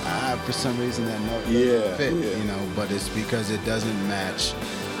being like, for some reason that note doesn't fit, you know, but it's because it doesn't match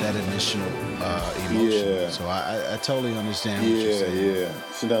that initial emotion. Yeah. So I totally understand what you're saying. Yeah.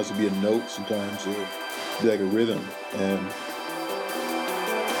 Sometimes it'll be a note, sometimes it'll be like a rhythm. And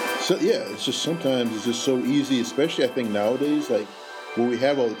so, it's just sometimes it's just so easy, especially I think nowadays, like when we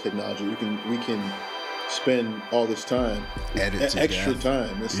have all the technology, we can spend all this time, extra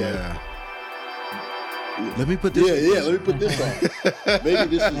time. It's like, let me put this on. Let me put this on.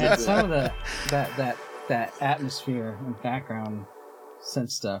 Maybe this is and some of that atmosphere and background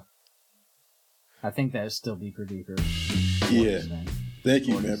synth stuff. I think that is still deeper. Yeah. Thank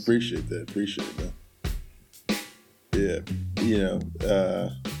you, man. Appreciate that. Yeah. You know,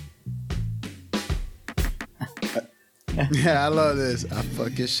 I love this. I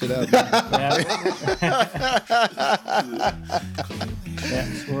fuck this shit up.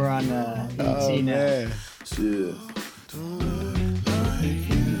 We're on ET now. Man. Yeah.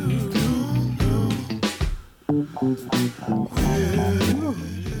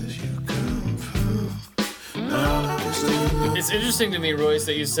 It's interesting to me, Royce,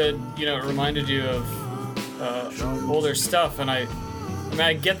 that you said, you know, it reminded you of older stuff, and I mean,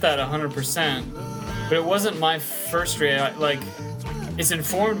 I get that 100%, but it wasn't my first reaction. Like, it's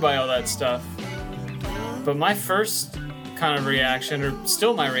informed by all that stuff, but my first kind of reaction, or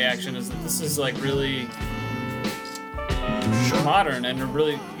still my reaction, is that this is like really modern and a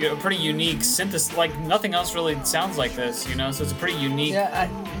really, you know, pretty unique synthesis. Like nothing else really sounds like this, you know. So it's a pretty unique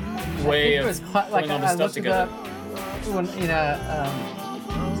way of putting all this stuff together. When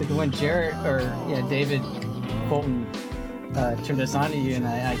like when Jarrett or David Bolton turned this on to you, and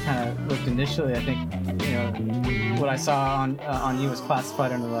I kind of looked initially. I think, you know, what I saw on you was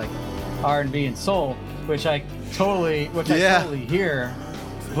classified under like R&B and soul, which I totally hear,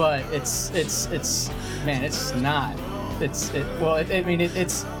 but it's man, it's not. It's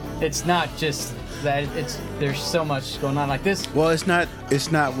not just that. There's so much going on like this. Well, it's not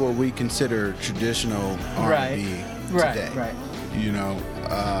what we consider traditional R&B today. Right. You know,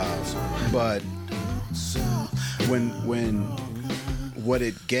 but when what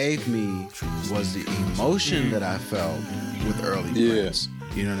it gave me was the emotion that I felt with early Prince.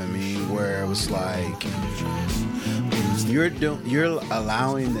 You know what I mean? Where it was like you're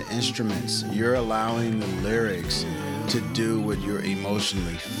allowing the instruments, you're allowing the lyrics to do what you're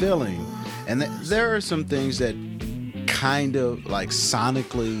emotionally feeling, and there are some things that kind of like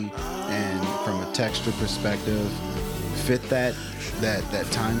sonically and from a texture perspective fit that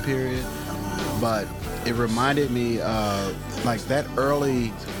time period, but it reminded me of like that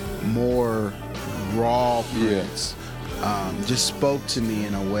early, more raw Prince. Just spoke to me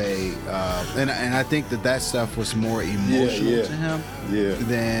in a way, and I think that stuff was more emotional to him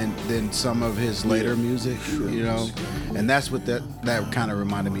than some of his later music, you know, and that's what that kind of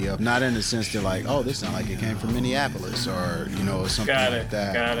reminded me of. Not in the sense that like, oh, this sounds like it came from Minneapolis or, you know, something like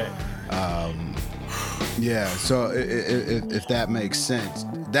that. Got it. Yeah. So if that makes sense,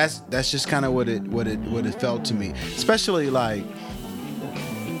 that's just kind of what it felt to me, especially like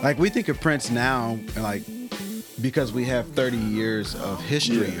like we think of Prince now, like because we have 30 years of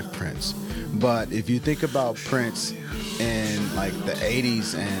history of Prince. But if you think about Prince in like the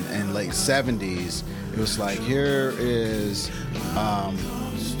 80s and late 70s, it was like here is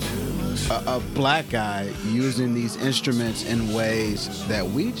a black guy using these instruments in ways that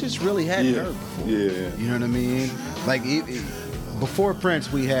we just really hadn't heard before. Yeah. You know what I mean? Like before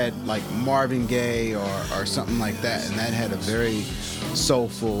Prince, we had like Marvin Gaye or something like that, and that had a very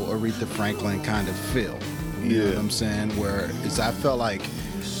soulful Aretha Franklin kind of feel. You know what I'm saying? Whereas I felt like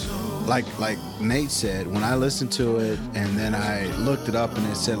Nate said, when I listened to it and then I looked it up and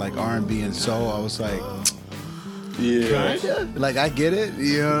it said like R&B and soul, I was like, kinda. Like I get it,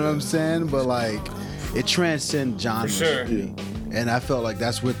 you know what I'm saying? But like it transcends genres. For sure. And I felt like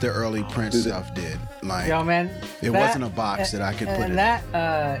that's what the early Prince stuff did. Like, yo, man, it wasn't a box that I could put it in. And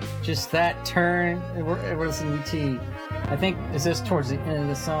that, just that turn, we're listening to, I think, is this towards the end of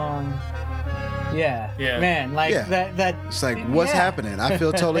the song? Yeah. Man, like that. It's like, what's happening? I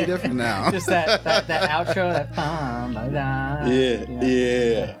feel totally different now. Just that outro, that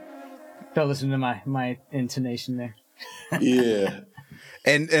Yeah. Don't listen to my intonation there. Yeah.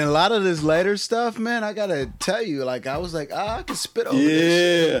 And a lot of this later stuff, man, I gotta tell you, like I was like, I could spit over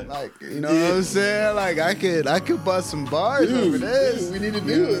this shit. Like, you know what I'm saying? Like I could bust some bars over this. We need to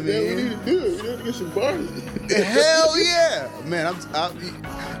do it, man. We need to do it. We need to get some bars. Hell yeah, man!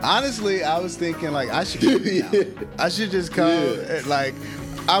 Honestly, I was thinking like I should I should just come. Like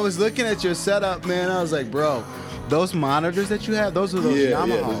I was looking at your setup, man. I was like, bro, those monitors that you have, those are those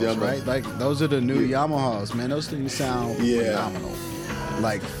Yamahas, right? Like those are the new Yamahas, man. Those things sound phenomenal.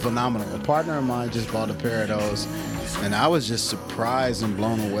 Like phenomenal. A partner of mine just bought a pair of those, and I was just surprised and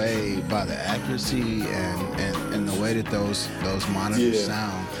blown away by the accuracy and the way that those monitors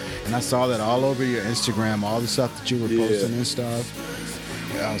sound. And I saw that all over your Instagram, all the stuff that you were posting and stuff.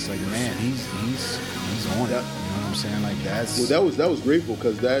 I was like, man, he's on it. You know what I'm saying? Like that's that was grateful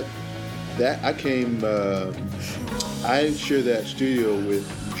because that I came. I shared that studio with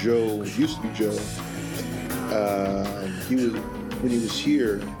Joe. Used to be Joe. When he was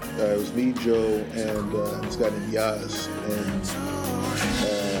here, it was me, Joe, and this guy named Yaz. And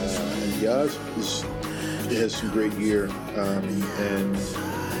Yaz has some great gear. And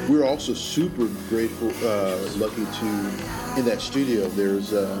we're also super grateful, lucky to, in that studio, there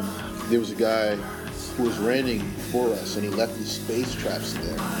was a guy who was renting for us, and he left his space traps in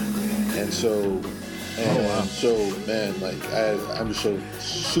there. And so, man, like I'm just so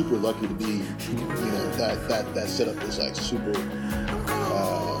super lucky to be, that setup is like super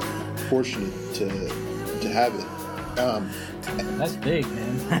fortunate to have it. That's big,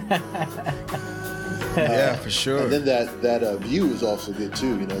 man. Yeah, for sure. And then that view is also good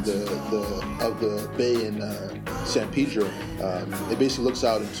too. You know, the bay in San Pedro. It basically looks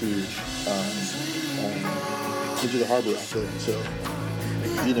out into the harbor out there. So,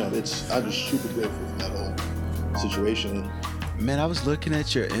 I'm just super grateful for that whole situation. Man, I was looking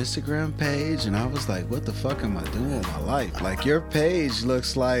at your Instagram page and I was like, what the fuck am I doing with my life? Like your page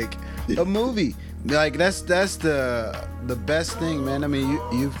looks like a movie. Like that's the best thing, man. I mean,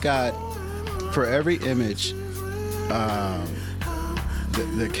 you've got, for every image,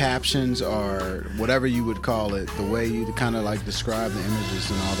 the captions are whatever you would call it, the way you kind of like describe the images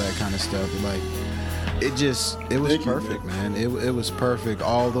and all that kind of stuff. Like it was perfect, man. It was perfect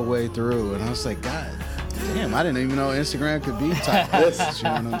all the way through. And I was like, God damn, I didn't even know Instagram could be type this. You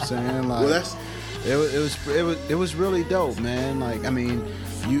know what I'm saying? Like, well, it was really dope, man. Like, I mean,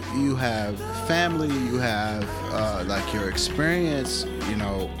 you have family, you have like your experience.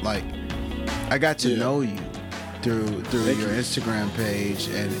 Like I got to know you through your Instagram page,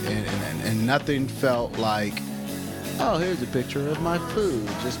 and nothing felt like, oh, here's a picture of my food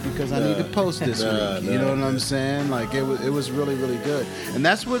just because I need to post this week. You know what I'm saying? Like it was really, really good. And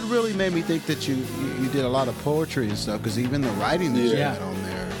that's what really made me think that you did a lot of poetry and stuff, because even the writing that you had on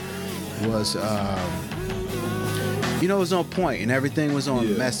there was, it was on point, and everything was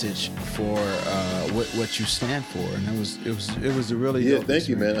on message for what you stand for, and it was a really dope thank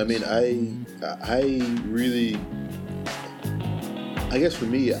you, man. I mean, I really, I guess for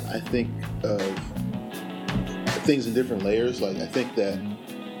me, I think of things in different layers. Like I think that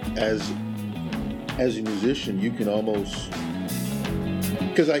as a musician, you can almost,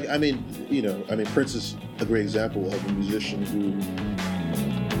 because I mean Prince is a great example of a musician who,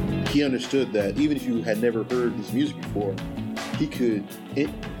 he understood that even if you had never heard his music before, he could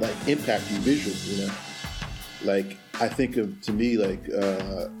impact you visually. Like I think of, to me, like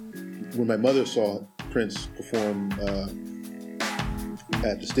when my mother saw Prince perform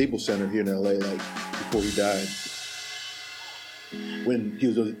at the Staples Center here in LA, like before he died, when he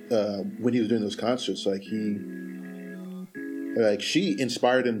was doing those concerts, she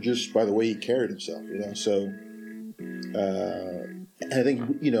inspired him just by the way he carried himself, So, and I think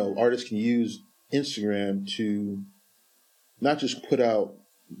artists can use Instagram to not just put out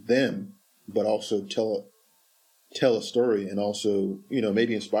them, but also tell a story, and also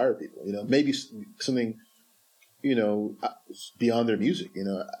maybe inspire people. Maybe something beyond their music.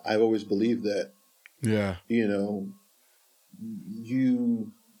 I've always believed that. Yeah. You,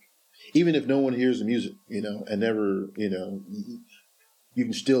 even if no one hears the music, and never, you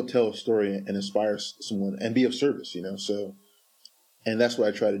can still tell a story and inspire someone and be of service, So, and that's what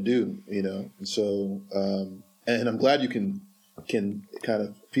I try to do, And so, and I'm glad you can kind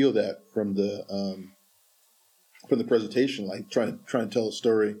of feel that from the presentation, like trying to tell a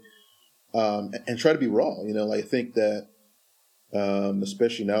story, and try to be raw, I think that,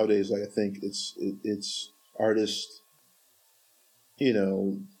 especially nowadays, I think it's artists,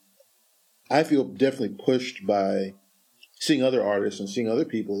 I feel definitely pushed by seeing other artists and seeing other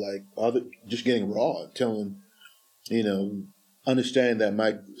people, just getting raw, telling, understanding that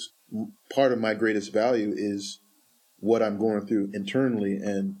part of my greatest value is what I'm going through internally,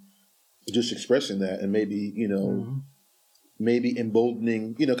 and just expressing that, and maybe, maybe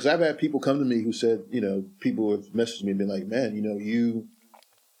emboldening, because I've had people come to me who said, people have messaged me and been like, man, you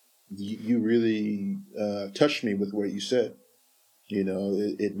really touched me with what you said.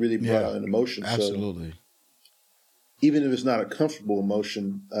 It really brought out an emotion. Absolutely. So even if it's not a comfortable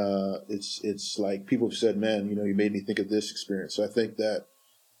emotion, it's like people have said, man, you made me think of this experience. So I think that's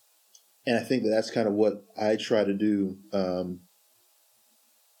kind of what I try to do,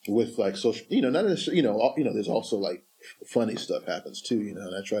 with like social, not necessarily, there's also like funny stuff happens too,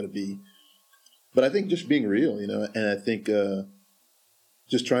 and I try to be, but I think just being real, and I think,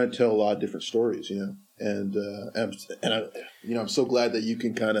 just trying to tell a lot of different stories, and I'm so glad that you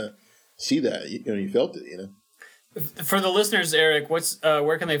can kind of see that, you felt it, For the listeners, Eric,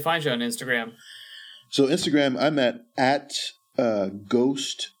 where can they find you on Instagram? So Instagram, I'm at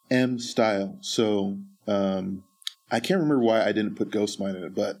Ghost M Style. So I can't remember why I didn't put Ghostmind in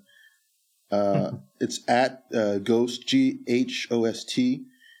it, but it's at Ghost, Ghost,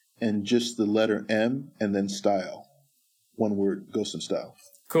 and just the letter M and then Style. One word, Ghost and Style.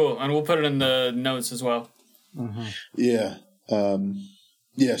 Cool, and we'll put it in the notes as well. Mm-hmm. Yeah.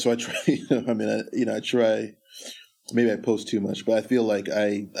 So I try, I try, maybe I post too much, but I feel like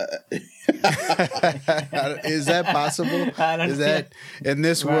is that possible? Is that in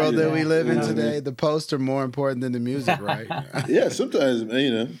this world that we live in today, the posts are more important than the music, right? Yeah, sometimes,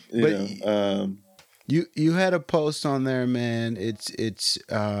 You had a post on there, man. It's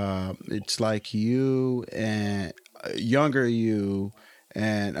like you and younger you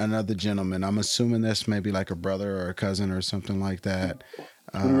and another gentleman. I'm assuming that's maybe like a brother or a cousin or something like that.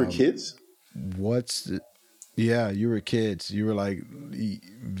 When we were kids? Yeah, you were kids. You were like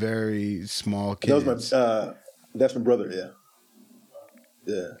very small kids. That's my brother, yeah.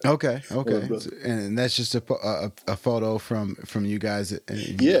 Yeah. Okay. And that's just a photo from you guys.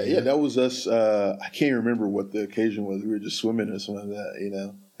 Yeah, that was us. I can't remember what the occasion was. We were just swimming or something like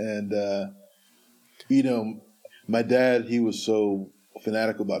that, And, my dad, he was so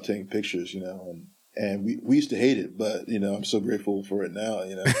fanatical about taking pictures, and we used to hate it, but I'm so grateful for it now.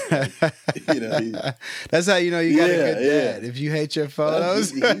 That's how you got a good dad. If you hate your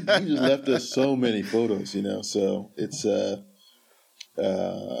photos, he just left us so many photos. So it's that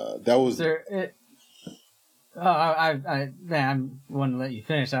was. I want to let you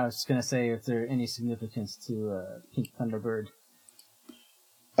finish. I was going to say if there any significance to Pink Thunderbird.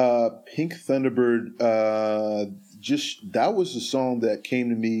 Pink Thunderbird, just that was the song that came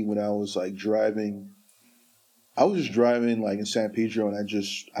to me when I was like driving. I was just driving like in San Pedro, and I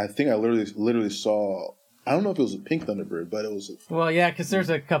think I literally saw. I don't know if it was a Pink Thunderbird, but it was. Well, yeah, because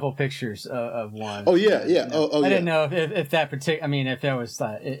there's a couple pictures of one. Oh yeah. I didn't know if that particular. I mean, if there was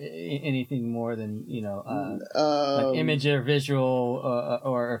anything more than like image or visual,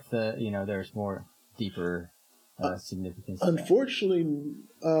 or if there's more deeper significance. Unfortunately,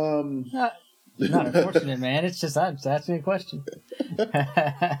 not unfortunate, man. It's just I'm just asking a question.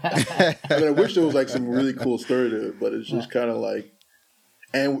 I wish there was like some really cool story to it, but it's just kind of like.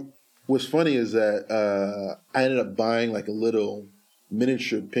 And what's funny is that I ended up buying like a little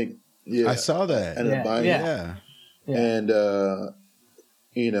miniature pink. Yeah, I saw that. I ended up buying it. And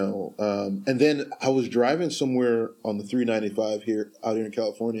and then I was driving somewhere on the 395 out here in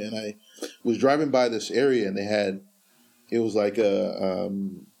California, and I was driving by this area, and it was like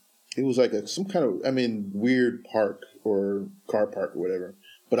some kind of, weird park or car park or whatever.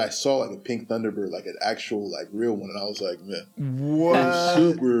 but I saw like a pink Thunderbird, like an actual like real one, and I was like, man, What? it was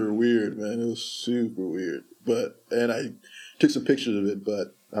super weird, man. It was super weird. And I took some pictures of it,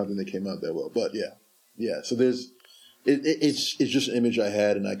 but I don't think they came out that well. But yeah. So there's it's just an image I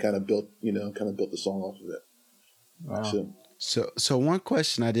had, and I kind of built the song off of it. Wow. So one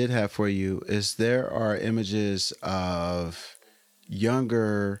question I did have for you is there are images of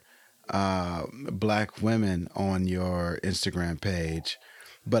younger black women on your Instagram page,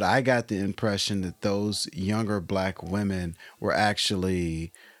 but I got the impression that those younger black women were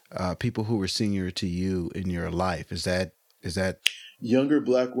actually people who were senior to you in your life. Is that younger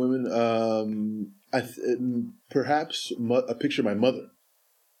black women? Perhaps a picture of my mother.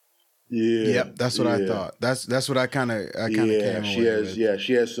 Yeah. Yep, that's what I thought. That's what I kind of came away with. Yeah,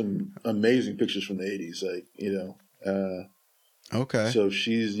 she has some amazing pictures from the 80s, Okay. So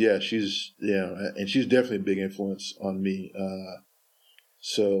she's and she's definitely a big influence on me.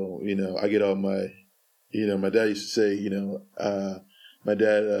 So, I get all my, my dad used to say, my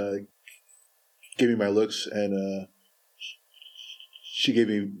dad gave me my looks, and she gave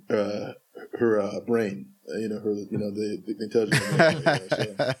me her brain, the intelligence.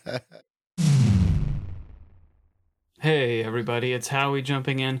 So. Hey everybody, it's Howie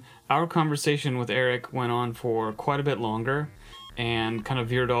jumping in. Our conversation with Eric went on for quite a bit longer and kind of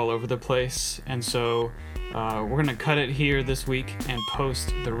veered all over the place, and so we're going to cut it here this week and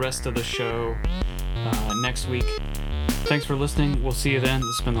post the rest of the show next week. Thanks for listening. We'll see you then.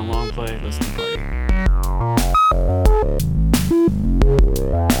 This has been the Long Play Listening Party.